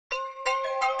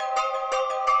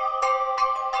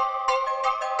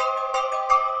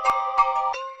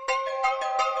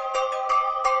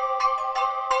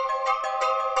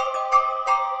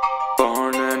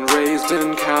raised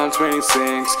in Cal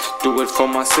 26. Do it for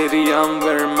my city, I'm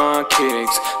wearing my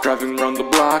kicks. Driving round the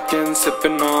block and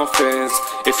sipping off fizz.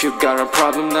 If you got a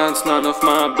problem, that's none of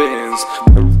my biz.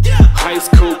 High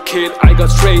school kid, I got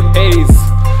straight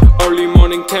A's. Early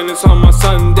morning tennis on my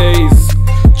Sundays.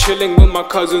 Chilling with my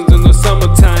cousins in the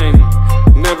summertime.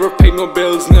 Never paid no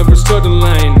bills, never stood in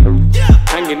line.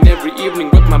 Hanging every evening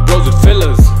with my bros with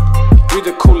fillers. We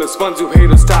the coolest ones who hate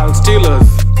the style stealers.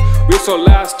 We saw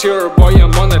last year, boy,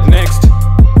 I'm on that next.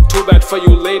 Too bad for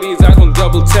you ladies, I don't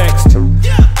double text.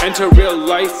 Enter real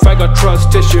life, I got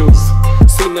trust issues.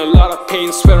 Seen a lot of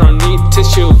pain, swear I need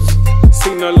tissues.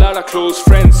 Seen a lot of close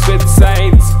friends switch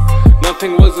sides.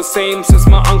 Nothing was the same since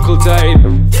my uncle died.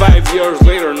 5 years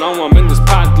later, now I'm in the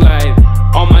spotlight.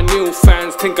 All my new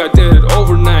fans think I did it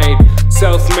overnight.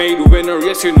 Self-made winner,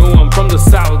 yes you know I'm from the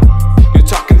south. You're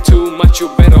talking too much, you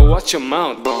better watch your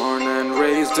mouth. Born and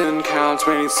raised in Cal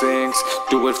 26.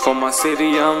 Do it for my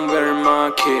city, I'm wearing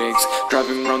my kicks.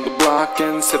 Driving round the block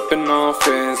and sipping off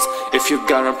fizz. If you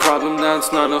got a problem,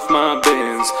 that's none of my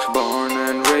biz. Born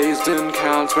and raised in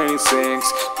Cal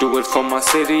 26. Do it for my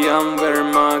city, I'm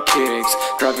wearing my kicks.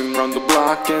 Driving round the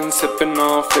block and sipping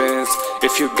off fizz.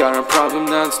 If you got a problem,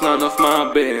 that's none of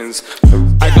my biz.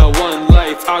 I got one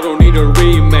life, I don't need a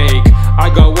remake. I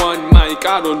got one mic,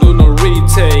 I don't do no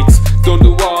retakes. Don't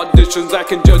do auditions, I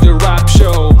can judge a rap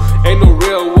show. Ain't no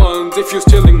real ones if you're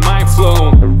stealing my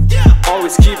flow.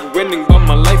 Always keep winning, but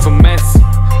my life a mess.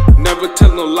 Never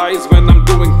tell no lies when I'm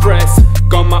doing press.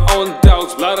 Got my own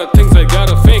doubts, lot of things I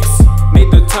gotta fix.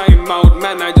 Need the time out,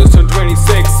 man, I just turned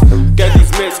 26. Get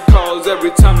these missed calls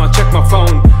every time I check my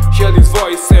phone. Hear these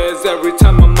voices every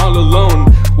time I'm all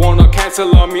alone. Wanna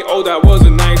cancel on me, oh that was a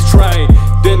nice try.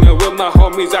 Dinner with my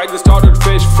homies, I just ordered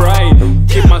fish fry.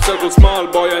 Keep my circle small,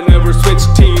 boy, I never switch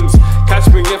teams.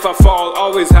 Catch me if I fall,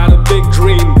 always had a big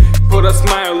dream. Put a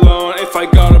smile on if I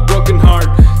got a broken heart.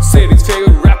 City's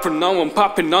favorite rapper, now I'm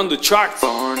popping on the charts.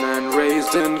 Born and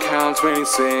raised in Cal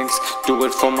 26. Do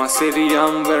it for my city,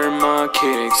 I'm wearing my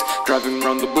kicks. Driving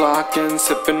round the block and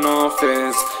sipping off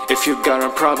fizz. If you got a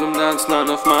problem, that's none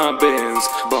of my biz.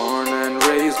 Born and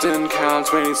raised in Cal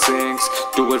 26.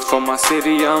 Do it for my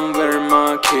city, I'm wearing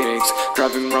my kicks.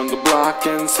 Driving round the block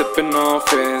and sipping off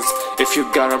fizz. If you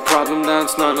got a problem,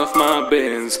 that's none of my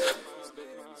biz.